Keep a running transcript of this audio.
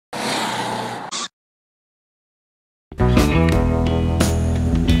Hey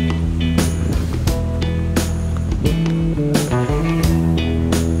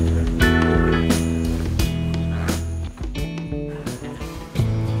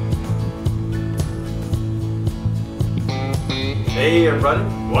everybody,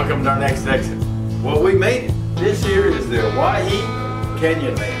 welcome to our next exit. Well, we made it. This here is the Owyhee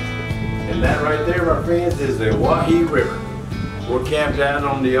Canyon land. And that right there, my friends, is the Owyhee River. We're camped out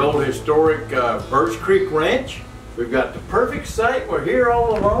on the old historic Birch Creek Ranch. We've got the perfect site. We're here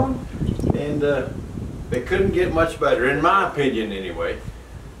all along, and they couldn't get much better, in my opinion anyway.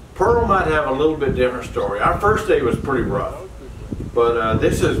 Pearl might have a little bit different story. Our first day was pretty rough, but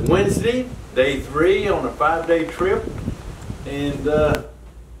this is Wednesday, day 3 on a 5-day trip. And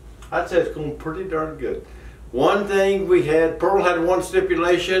I'd say it's going pretty darn good. One thing we had, Pearl had one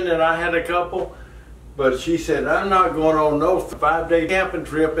stipulation and I had a couple, but she said, I'm not going on no 5-day camping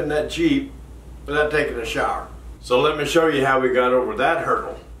trip in that Jeep without taking a shower. So let me show you how we got over that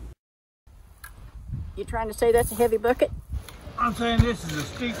hurdle. You trying to say that's a heavy bucket? I'm saying this is a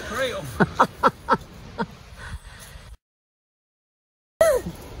steep trail.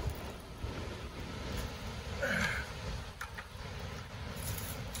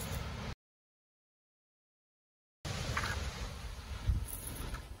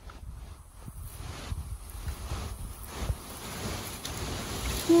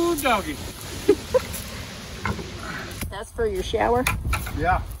 Ooh, doggy. That's for your shower?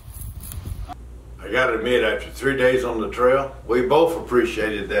 Yeah. I gotta admit, after 3 days on the trail, we both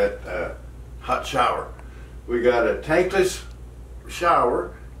appreciated that hot shower. We got a tankless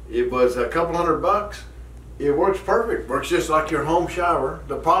shower. It was a couple $100. It works perfect. Works just like your home shower.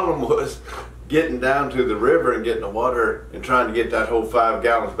 The problem was getting down to the river and getting the water and trying to get that whole 5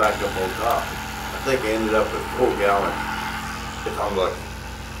 gallons back up on top. I think I ended up with 4 gallons, if I'm lucky.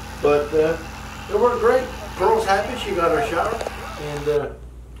 But it worked great. Pearl's happy, she got her shower, and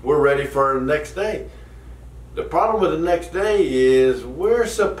we're ready for the next day. The problem with the next day is we're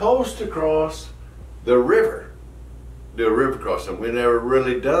supposed to cross the river. Do a river crossing. We've never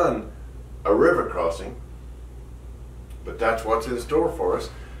really done a river crossing, but that's what's in store for us.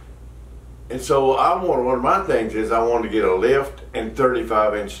 And so one of my things is I wanted to get a lift and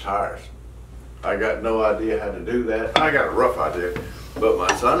 35-inch tires. I got no idea how to do that. I got a rough idea, but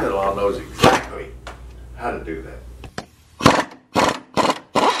my son-in-law knows exactly how to do that.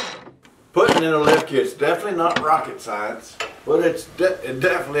 Putting in a lift kit's definitely not rocket science, but it's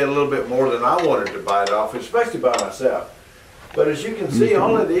definitely a little bit more than I wanted to bite off, especially by myself. But as you can see,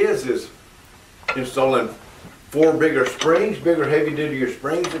 all it is installing 4 bigger springs, bigger heavy-duty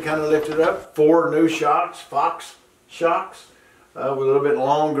springs to kind of lift it up, 4 new shocks, Fox shocks, with a little bit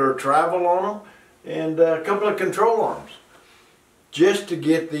longer travel on them, and a couple of control arms, just to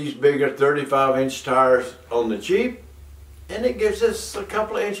get these bigger 35-inch tires on the Jeep, and it gives us a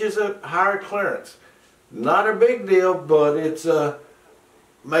couple of inches of higher clearance. Not a big deal, but it's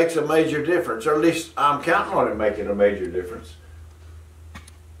makes a major difference, or at least I'm counting on it making a major difference.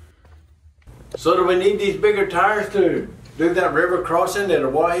 So do we need these bigger tires to do that river crossing at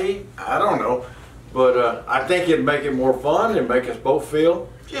Owyhee? I don't know, but I think it'd make it more fun and make us both feel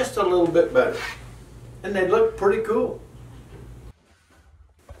just a little bit better. And they look pretty cool.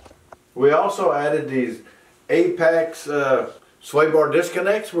 We also added these Apex sway bar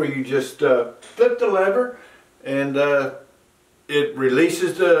disconnects where you just flip the lever and it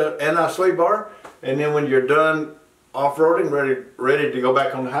releases the anti-sway bar, and then when you're done off-roading, ready to go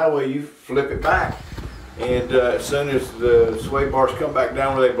back on the highway, you flip it back. And as soon as the sway bars come back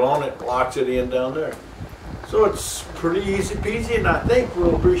down where they belong, it locks it in down there. So it's pretty easy peasy, and I think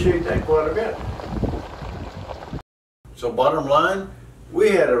we'll appreciate that quite a bit. So bottom line,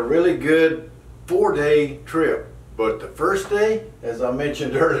 we had a really good 4-day trip, but the first day, as I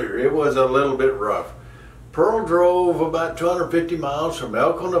mentioned earlier, it was a little bit rough. Pearl drove about 250 miles from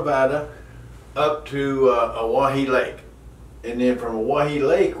Elko, Nevada up to Owyhee Lake. And then from Owyhee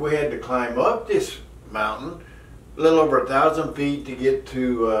Lake, we had to climb up this mountain, a little over 1,000 feet to get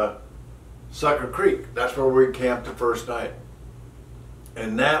to Sucker Creek. That's where we camped the first night.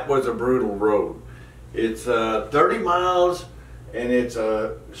 And that was a brutal road. It's 30 miles and it's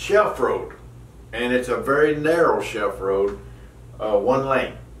a shelf road. And it's a very narrow shelf road, 1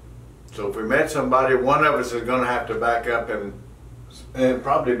 lane. So if we met somebody, one of us is going to have to back up and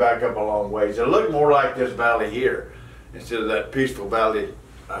probably back up a long ways. It looked more like this valley here instead of that peaceful valley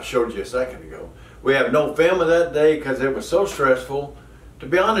I showed you a second ago. We have no film of that day because it was so stressful. To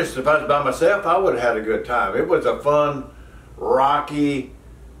be honest, if I was by myself, I would have had a good time. It was a fun, rocky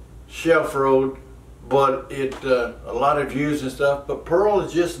shelf road, but a lot of views and stuff. But Pearl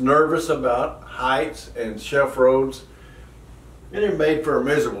is just nervous about heights and shelf roads, and it made for a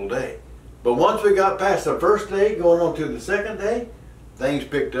miserable day. But once we got past the first day, going on to the second day, things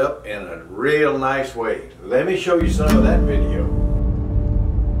picked up in a real nice way. Let me show you some of that video.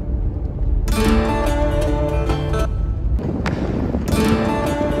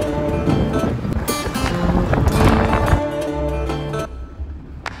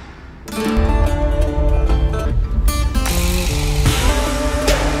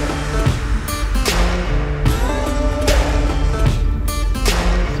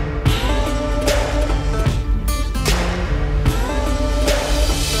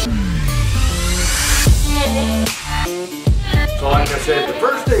 So like I said, the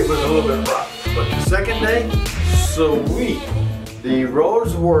first day was a little bit rough, but the second day, sweet. The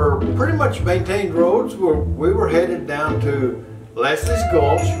roads were pretty much maintained roads. We were headed down to Leslie's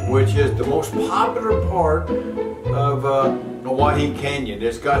Gulch, which is the most popular part of Owyhee Canyon.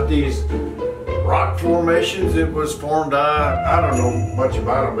 It's got these rock formations. It was formed, I don't know much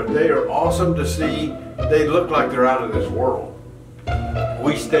about them, but they are awesome to see. They look like they're out of this world.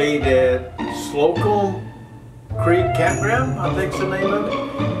 We stayed at Slocum Creek Campground, I think's the name of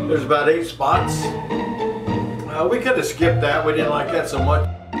it. There's about 8 spots. We could have skipped that. We didn't like that so much.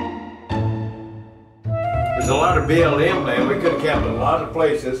 There's a lot of BLM land. We could have camped a lot of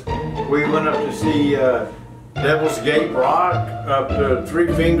places. We went up to see Devil's Gate Rock, up to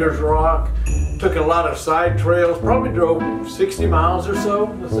Three Fingers Rock. Took a lot of side trails. Probably drove 60 miles or so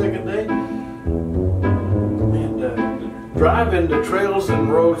the second day. Driving the trails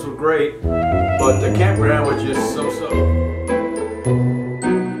and roads were great, but the campground was just so-so.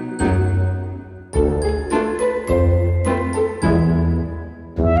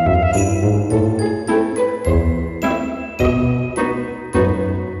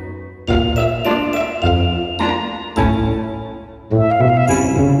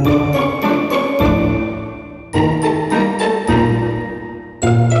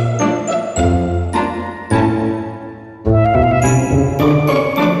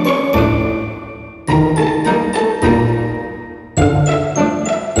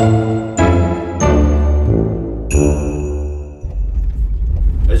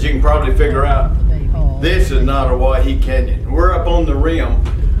 As you can probably figure out, this is not Owyhee Canyon. We're up on the rim.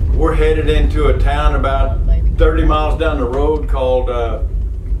 We're headed into a town about 30 miles down the road called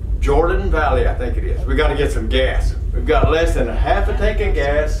Jordan Valley, I think it is. We got to get some gas. We've got less than a half a tank of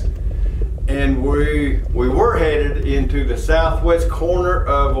gas, and we were headed into the southwest corner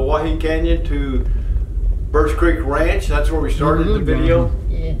of Owyhee Canyon to Birch Creek Ranch. That's where we started the video.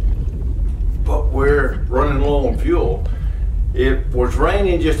 Yeah. But we're running low on fuel. It was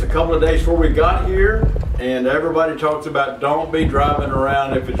raining just a couple of days before we got here, and everybody talks about don't be driving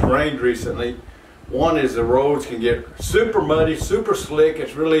around if it's rained recently. One is the roads can get super muddy, super slick.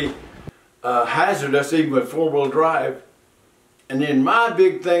 It's really hazardous even with four-wheel drive. And then my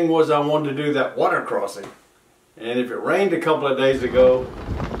big thing was I wanted to do that water crossing. And if it rained a couple of days ago,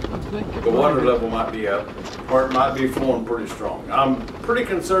 the water level might be up, or it might be flowing pretty strong. I'm pretty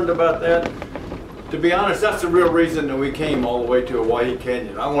concerned about that. To be honest, that's the real reason that we came all the way to Owyhee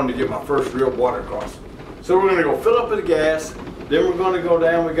Canyon. I wanted to get my first real water crossing. So we're going to go fill up with gas, then we're going to go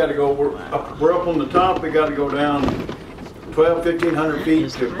down. We got to go, we're up on the top. We got to go down 1,500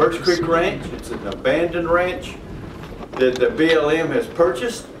 feet to Birch Creek Ranch. It's an abandoned ranch that the BLM has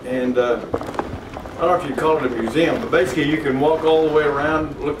purchased, and I don't know if you call it a museum, but basically you can walk all the way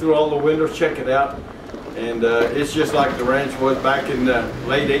around, look through all the windows, check it out, and it's just like the ranch was back in the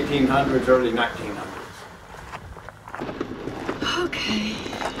late 1800s, early 1900s. Okay.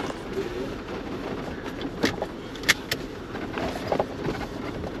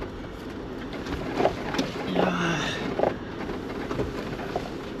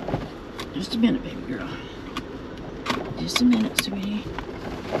 Just a minute, baby girl. Just a minute, sweetie.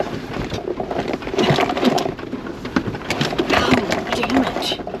 Oh, damn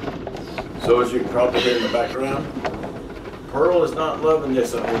it. So as you can probably hear in the background, Pearl is not loving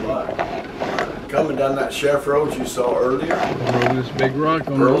this a whole lot. Coming down that chef road you saw earlier, this big rock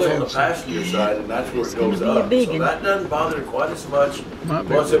on Pearl's the on the left. passenger side, and that's where it goes gonna up. be a big So one. that doesn't bother her quite as much. Might be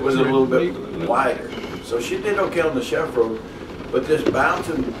Plus it was a little bit big. wider. So she did okay on the chef road, but this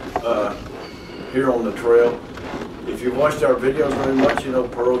bouncing here on the trail, if you watched our videos very much, you know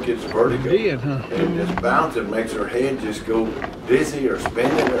Pearl gets vertigo. Did, huh? And this bouncing makes her head just go dizzy or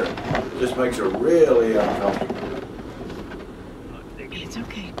spinning, or just makes her really uncomfortable. It's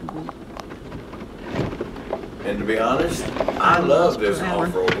okay. And to be honest, I love this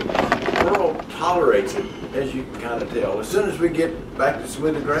off-roading. Pearl tolerates it, as you can kind of tell. As soon as we get back to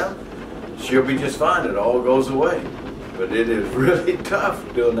smoother ground, she'll be just fine. It all goes away. But it is really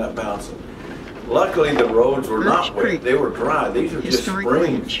tough doing that bouncing. Luckily, the roads were not wet. They were dry. These are just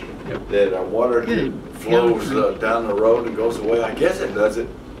springs that water flows down the road and goes away. I guess it does it,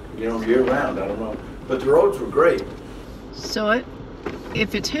 you know, year round. I don't know. But the roads were great. So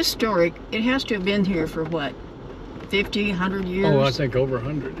if it's historic, it has to have been here for what, 50, 100 years? Oh, I think over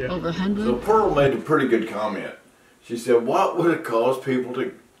 100, yeah. Over 100? So Pearl made a pretty good comment. She said, what would it cause people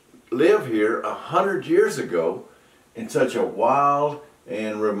to live here 100 years ago in such a wild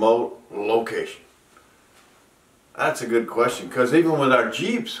and remote location? That's a good question, because even with our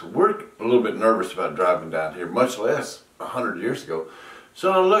Jeeps, we're a little bit nervous about driving down here, much less 100 years ago.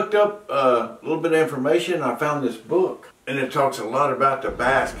 So I looked up a little bit of information, and I found this book, and it talks a lot about the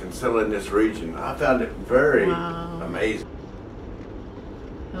Basque and still in this region. I found it very amazing.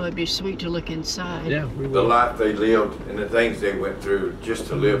 It would be sweet to look inside. Yeah, we will. The life they lived and the things they went through just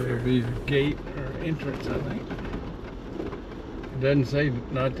to live here. There'll be a gate or entrance, I think. It doesn't say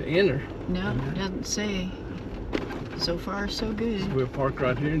not to enter. No, it doesn't say. So far, so good. We'll park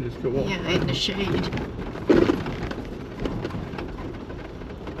right here and just go walk. Yeah, in the shade.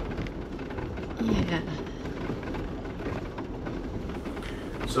 Yeah.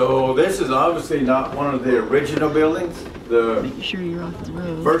 So this is obviously not one of the original buildings. Make sure you're off the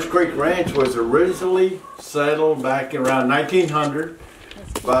road. First Creek Ranch was originally settled back around 1900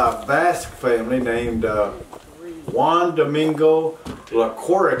 by a Basque family named Juan Domingo La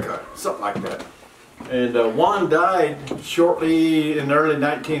Corica, something like that. And Juan died shortly in the early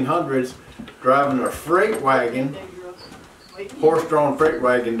 1900s driving a freight wagon, horse-drawn freight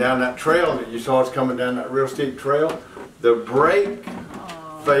wagon down that trail that you saw us coming down that real steep trail. The brake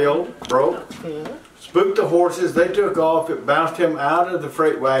failed, broke, spooked the horses, they took off, it bounced him out of the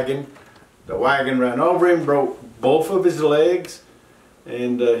freight wagon. The wagon ran over him, broke both of his legs,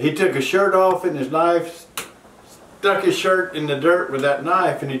 and he took his shirt off and his knife, stuck his shirt in the dirt with that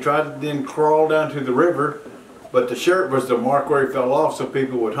knife, and he tried to then crawl down to the river, but the shirt was the mark where he fell off so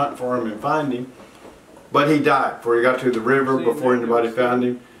people would hunt for him and find him. But he died before he got to the river, before anybody found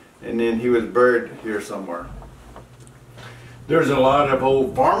him, and then he was buried here somewhere. There's a lot of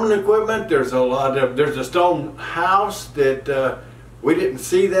old farming equipment. There's a stone house that we didn't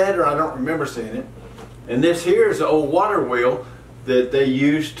see that, or I don't remember seeing it. And this here is an old water wheel that they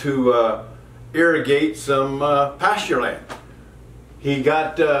used to irrigate some pasture land. He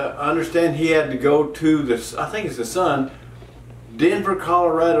got, I understand he had to go to the, I think it's the son, Denver,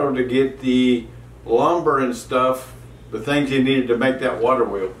 Colorado to get the lumber and stuff, the things he needed to make that water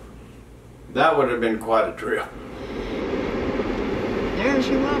wheel. That would have been quite a trip. There's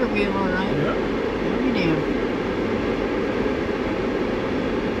your water wheel, all right. Yeah. Very damn.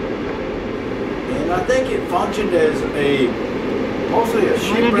 And I think it functioned as mostly a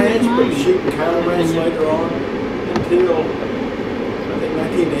sheep ranch, but sheep and cattle ranch later on until I think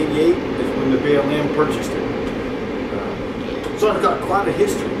 1988 is when the BLM purchased it. So it's got quite a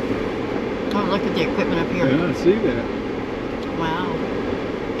history. Oh, look at the equipment up here. Yeah, I see that. Wow.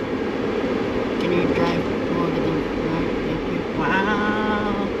 Can you drive more to the right up here?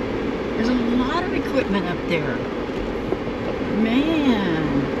 Wow. There's a lot of equipment up there. Man.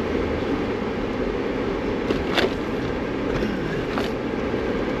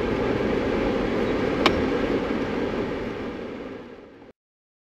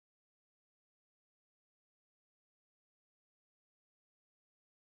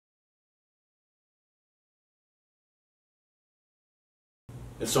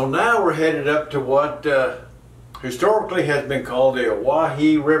 And so now we're headed up to what historically has been called the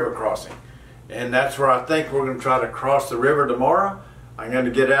Owyhee River crossing. And that's where I think we're going to try to cross the river tomorrow. I'm going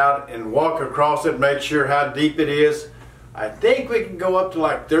to get out and walk across it, make sure how deep it is. I think we can go up to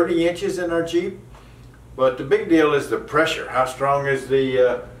like 30 inches in our Jeep. But the big deal is the pressure. How strong is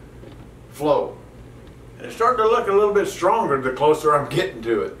the flow? And it's starting to look a little bit stronger the closer I'm getting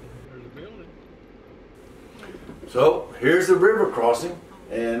to it. So here's the river crossing.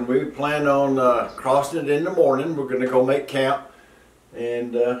 And we plan on crossing it in the morning. We're going to go make camp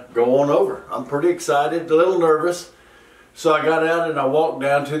and go on over. I'm pretty excited, a little nervous. So I got out and I walked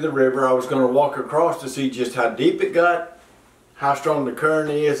down to the river. I was going to walk across to see just how deep it got, how strong the current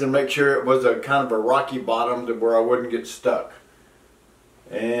is, and make sure it was a kind of a rocky bottom to where I wouldn't get stuck.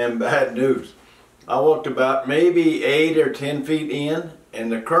 And bad news. I walked about maybe 8 or 10 feet in, and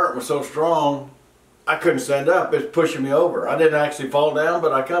the current was so strong I couldn't stand up. It's pushing me over. I didn't actually fall down,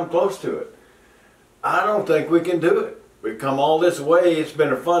 but I come close to it. I don't think we can do it. We've come all this way. It's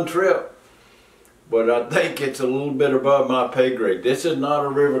been a fun trip, but I think it's a little bit above my pay grade. This is not a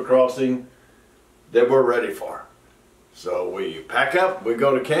river crossing that we're ready for. So we pack up, we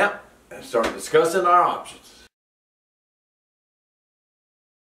go to camp, and start discussing our options.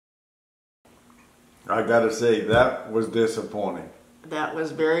 I gotta say, that was disappointing. That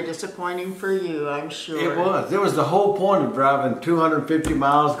was very disappointing for you, I'm sure. It was. It was the whole point of driving 250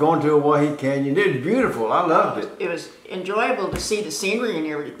 miles, going to Owyhee Canyon. It was beautiful. I loved it. It was enjoyable to see the scenery and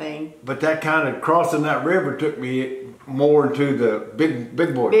everything. But that kind of crossing that river took me more into the big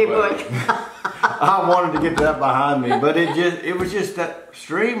boy. Big boy. I wanted to get that behind me, but it was just that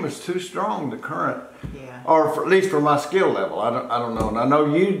stream was too strong, the current. Yeah. Or at least for my skill level. I don't know. And I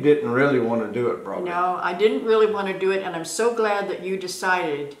know you didn't really want to do it, probably. No, I didn't really want to do it, and I'm so glad that you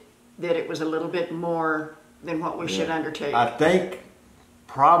decided that it was a little bit more than what we should undertake. I think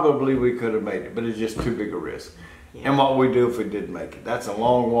probably we could have made it, but it's just too big a risk. Yeah. And what we do if we did make it? That's a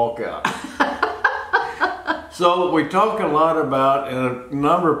long walk out. So we talk a lot about, and a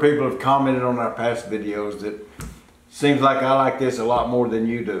number of people have commented on our past videos that seems like I like this a lot more than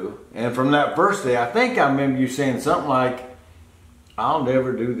you do. And from that first day, I think I remember you saying something like, I'll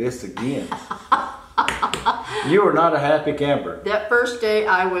never do this again. You were not a happy camper. That first day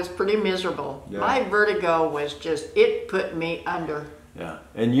I was pretty miserable. Yeah. My vertigo was just, it put me under. Yeah,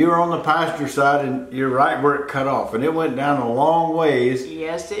 and you were on the passenger side, and you're right where it cut off, and it went down a long ways.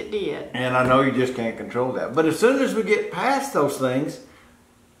 Yes, it did. And I know you just can't control that. But as soon as we get past those things,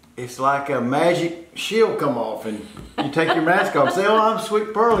 it's like a magic shield come off, and you take your mask off and say, oh, I'm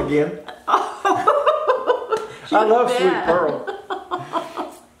Sweet Pearl again. I love Sweet Pearl.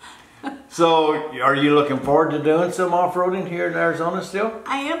 So, are you looking forward to doing some off-roading here in Arizona still?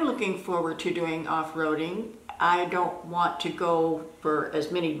 I am looking forward to doing off-roading. I don't want to go for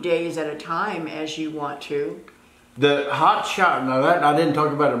as many days at a time as you want to. The hot shower, now that I didn't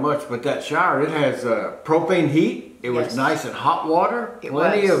talk about it much, but that shower, it has propane heat. It was nice and hot water,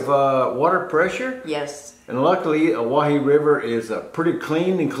 plenty of water pressure. Yes. And luckily, Owyhee River is pretty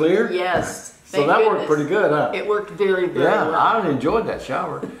clean and clear. Yes. So that worked pretty good, huh? It worked very, very well. Yeah, I enjoyed that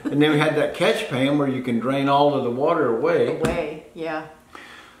shower. And then we had that catch pan where you can drain all of the water away. Yeah.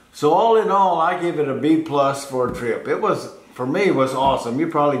 So all in all, I give it a B+ for a trip. It was, for me, it was awesome. You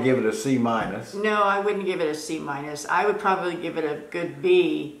probably give it a C-. No, I wouldn't give it a C-. I would probably give it a good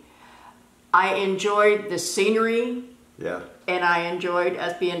B. I enjoyed the scenery. Yeah. And I enjoyed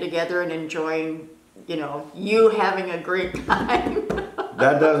us being together and enjoying, you know, you having a great time.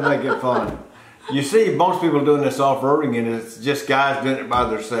 That does make it fun. You see most people doing this off-roading, and it's just guys doing it by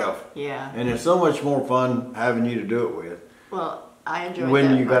themselves. Yeah. And it's so much more fun having you to do it with. Well, I enjoyed that.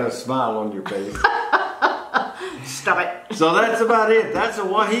 When you got a smile on your face. Stop it. So that's about it. That's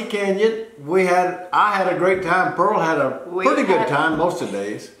Owyhee Canyon. I had a great time. Pearl had a pretty good time most of the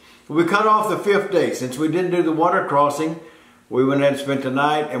days. We cut off the 5th day. Since we didn't do the water crossing, we went and spent the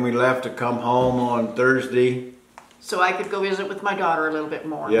night, and we left to come home on Thursday. So I could go visit with my daughter a little bit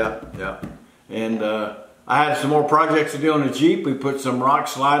more. Yeah, yeah. And I had some more projects to do on the Jeep. We put some rock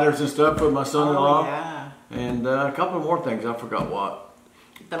sliders and stuff with my son-in-law. Oh, yeah. And a couple more things. I forgot what.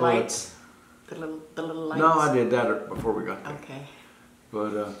 The lights. The little lights. No, I did that before we got there. Okay.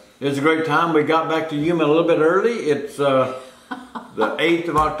 But it was a great time. We got back to Yuma a little bit early. It's the 8th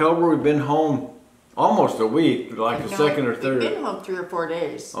of October. We've been home almost a week, like the 2nd or 3rd. We've been home 3 or 4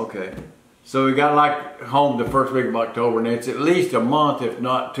 days. Okay. So we got like home the first week of October, and it's at least a month, if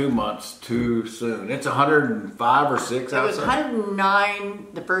not 2 months, too soon. It's 105 or 6 outside. It was 109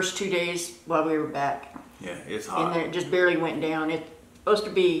 the first 2 days while we were back. Yeah, it's hot. And it just barely went down. It's supposed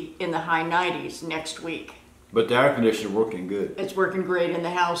to be in the high 90s next week. But the air conditioner working good. It's working great in the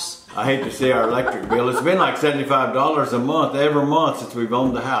house. I hate to see our electric bill. It's been like $75 a month every month since we've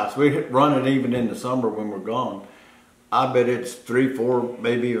owned the house. We run it even in the summer when we're gone. I bet it's $300, $400,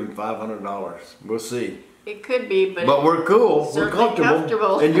 maybe even $500. We'll see. It could be, but we're cool. We're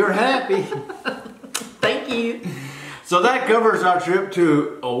comfortable. And you're happy. Thank you. So that covers our trip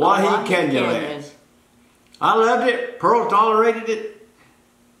to Owyhee Canyonland. I loved it. Pearl tolerated it.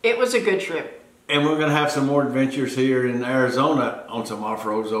 It was a good trip. And we're going to have some more adventures here in Arizona on some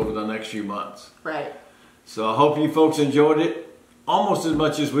off-roads over the next few months. Right. So I hope you folks enjoyed it almost as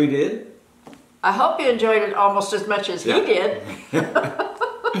much as we did. I hope you enjoyed it almost as much as he did.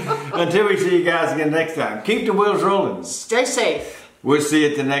 Until we see you guys again next time. Keep the wheels rolling. Stay safe. We'll see you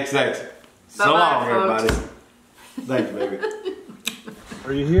at the next exit. So long, everybody. Thanks, baby.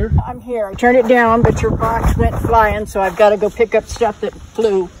 Are you here? I'm here. I turned it down, but your box went flying, so I've got to go pick up stuff that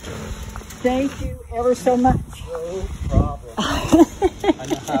flew. Thank you ever so much. No problem. I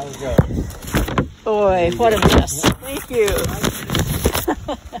know how it goes. Boy, what a mess. Thank you.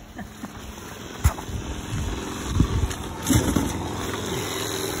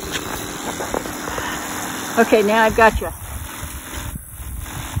 Okay, now I've got you.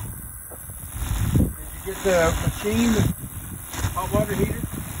 the machine, the hot water heater?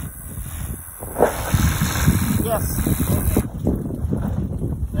 Yes.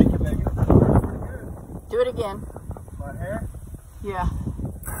 Thank you, Megan. Pretty good. Do it again. My hair? Yeah.